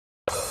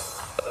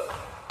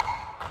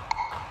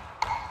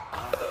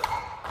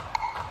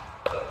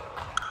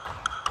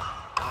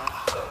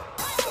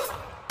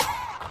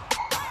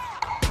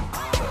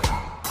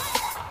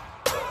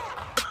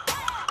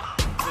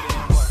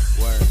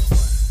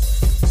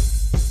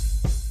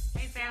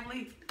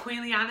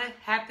Queen Liana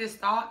had this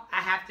thought, I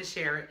have to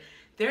share it.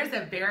 There's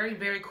a very,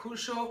 very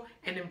crucial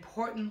and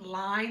important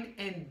line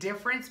and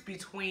difference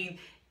between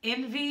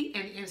envy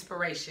and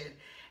inspiration.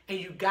 And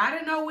you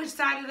gotta know which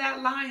side of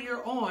that line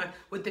you're on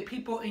with the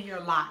people in your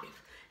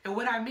life. And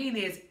what I mean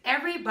is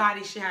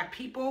everybody should have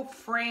people,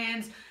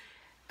 friends,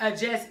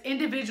 just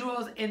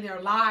individuals in their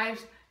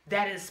lives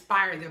that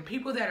inspire them.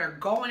 People that are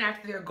going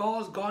after their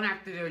goals, going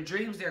after their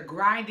dreams, they're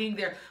grinding,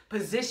 they're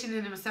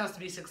positioning themselves to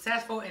be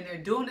successful, and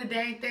they're doing the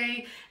dang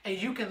thing. And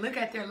you can look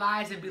at their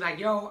lives and be like,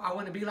 yo, I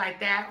want to be like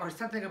that, or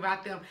something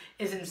about them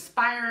is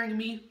inspiring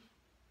me.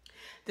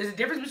 There's a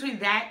difference between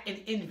that and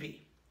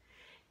envy.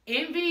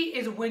 Envy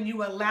is when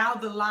you allow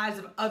the lives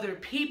of other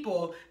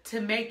people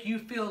to make you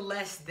feel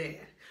less than.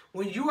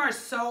 When you are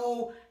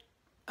so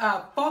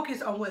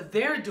focus on what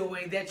they're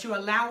doing that you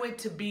allow it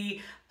to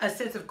be a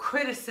sense of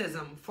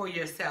criticism for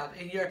yourself,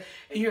 and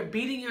you're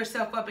beating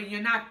yourself up, and you're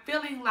not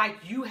feeling like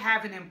you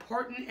have an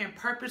important and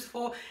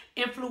purposeful,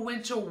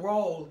 influential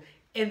role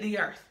in the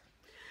earth.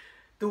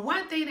 The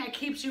one thing that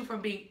keeps you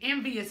from being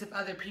envious of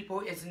other people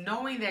is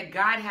knowing that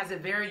God has a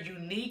very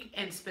unique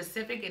and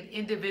specific and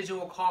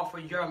individual call for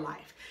your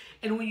life.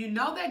 And when you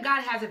know that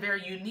God has a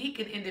very unique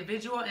and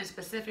individual and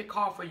specific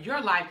call for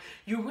your life,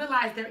 you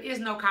realize there is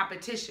no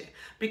competition,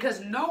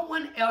 because no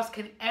one else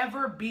can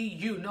ever be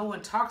you. No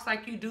one talks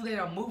like you do. They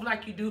don't move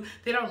like you do.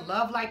 They don't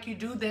love like you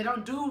do. They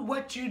don't do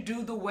what you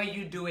do the way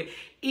you do it.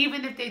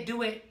 Even if they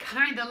do it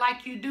kind of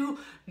like you do,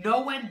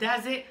 no one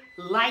does it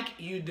like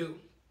you do.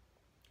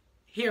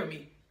 Hear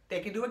me. They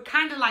can do it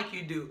kind of like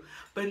you do,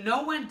 but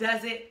no one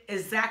does it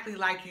exactly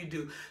like you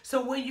do.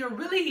 So when you're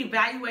really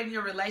evaluating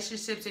your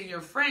relationships and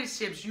your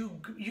friendships, you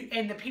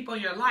and the people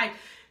in your life,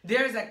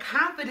 there's a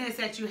confidence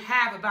that you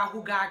have about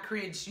who God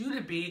creates you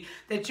to be,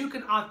 that you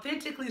can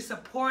authentically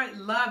support,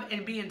 love,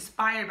 and be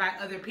inspired by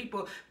other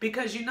people,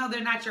 because you know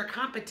they're not your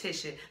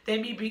competition. They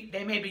may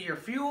be your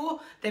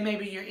fuel, they may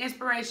be your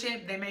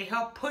inspiration, they may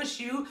help push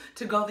you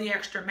to go the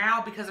extra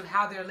mile because of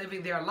how they're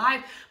living their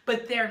life,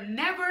 but they're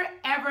never,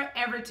 ever,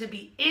 ever to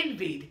be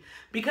envied,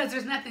 because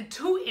there's nothing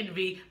to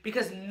envy,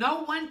 because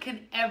no one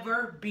can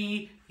ever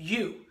be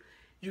you.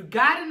 You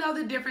got to know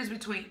the difference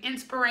between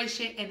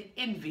inspiration and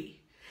envy.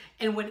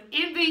 And when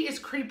envy is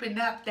creeping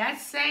up,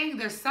 that's saying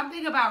there's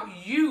something about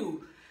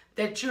you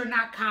that you're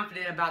not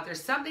confident about.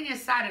 There's something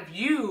inside of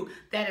you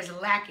that is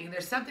lacking.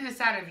 There's something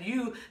inside of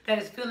you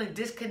that is feeling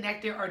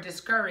disconnected or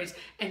discouraged.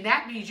 And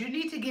that means you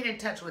need to get in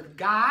touch with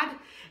God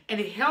and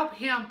help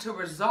Him to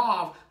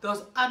resolve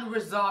those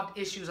unresolved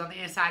issues on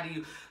the inside of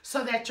you,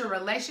 so that your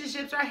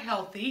relationships are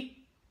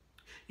healthy,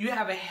 you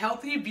have a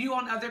healthy view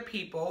on other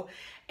people,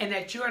 and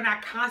that you are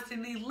not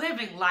constantly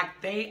living like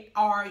they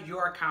are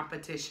your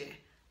competition.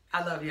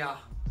 I love y'all.